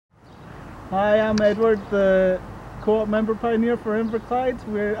Hi, I'm Edward, the co-op member pioneer for Inverclyde.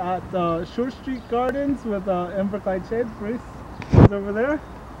 We're at Shore Street Gardens with Inverclyde Shed. Bruce is over there.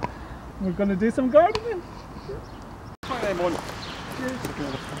 We're going to do some gardening. Try them on.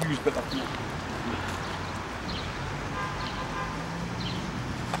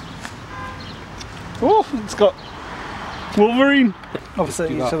 Oh, it's got Wolverine.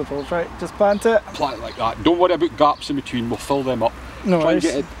 Obviously, you should have pulled right. Just plant it. Plant it like that. Don't worry about gaps in between. We'll fill them up. No Try and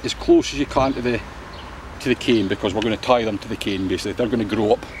worries. get it as close as you can to the cane, because we're going to tie them to the cane. Basically, they're going to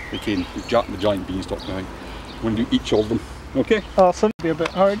grow up the cane. The giant beanstalk now. We're going to do each of them. Okay. Awesome. Be a bit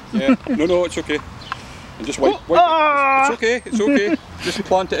hard. Yeah. No, it's okay. And just wipe. It's okay. It's okay. Just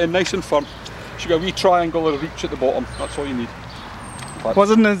plant it in nice and firm. Should be a wee triangular reach at the bottom. That's all you need.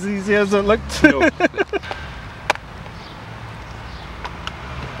 Wasn't as easy as it looked. No.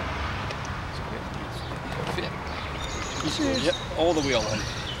 Yep, all the way along.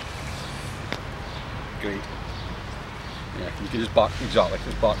 Great. Yeah, you can just back, exactly,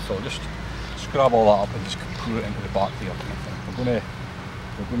 just back fill. Just grab all that up and just pour it into the back there. We're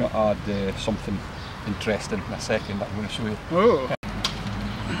going to add something interesting in a second that I'm going to show you. Oh.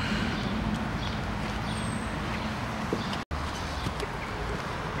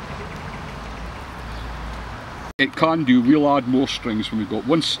 It can do. We'll add more strings when we got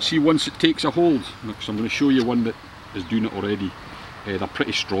once it takes a hold. Look, so I'm going to show you one that is doing it already. They're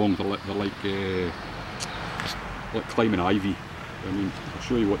pretty strong. They're like climbing ivy. I mean, I'll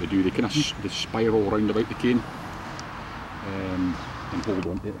show you what they do. They kind of they spiral round about the cane and hold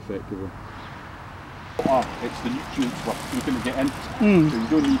on to it effectively. It's the nutrients we're looking to get in. So you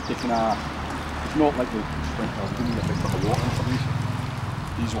don't need to kind of. It's not like the sprinklers. You don't need a big bit of water for these.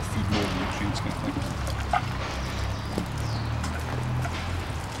 These will feed more nutrients, kind of thing.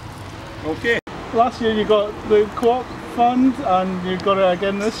 Okay. Last year you got the co-op fund and you got it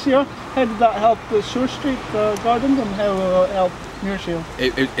again this year. How did that help the Shore Street Gardens and how will it help Muirshiel?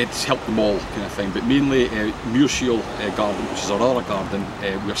 It's helped them all, kind of thing, but mainly Muirshiel Garden, which is our other garden,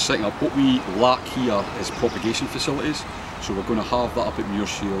 we're setting up. What we lack here is propagation facilities, so we're going to have that up at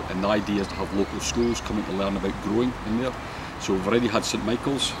Muirshiel, and the idea is to have local schools coming to learn about growing in there. So we've already had St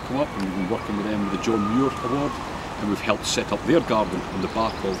Michael's come up, and we've been working with them with the John Muir Award, and we've helped set up their garden on the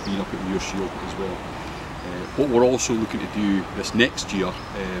back of being up at Muirshiel as well. What we're also looking to do this next year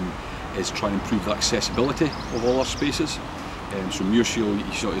is try and improve the accessibility of all our spaces. So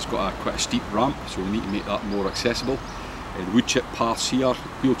Muirshiel has got quite a steep ramp, so we need to make that more accessible. The wood chip paths here,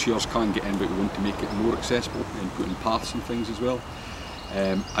 wheelchairs can get in, but we want to make it more accessible and put in paths and things as well.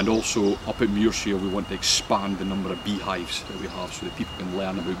 And also up at Muirshiel we want to expand the number of beehives that we have so that people can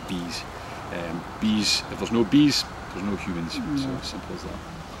learn about bees. Bees, if there's no bees, there's no humans. So as simple as that.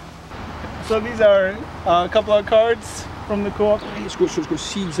 So these are a couple of cards from the co-op. It's got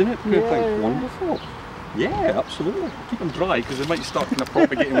seeds in it. Yeah. Wonderful. Yeah, absolutely. Keep them dry because they might start kind of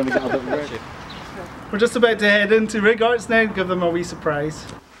propagating when they get a bit wet. We're just about to head into Rig Arts now and give them a wee surprise.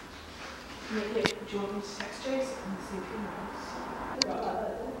 Jordan's textures and see if he knows.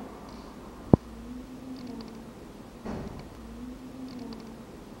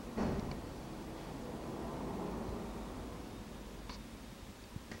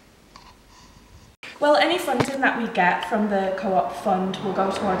 Well, any funding that we get from the co-op fund will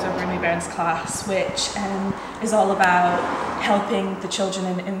go towards our Broomy Burns class, which is all about helping the children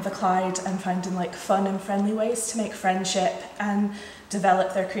in Inverclyde and finding like fun and friendly ways to make friendship and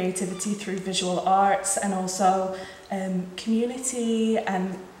develop their creativity through visual arts, and also community,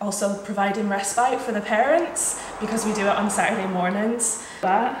 and also providing respite for the parents because we do it on Saturday mornings.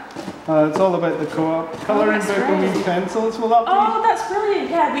 It's all about the co-op. Colouring book and wee pencils, will that be? Oh, that's brilliant.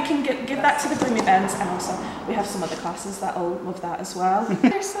 Yeah, we can give that to the Broomy Bends, and also we have some other classes that'll love that as well.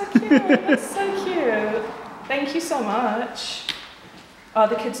 They're so cute. That's so cute. Thank you so much. Oh,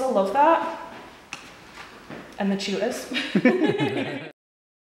 the kids will love that. And the tutors.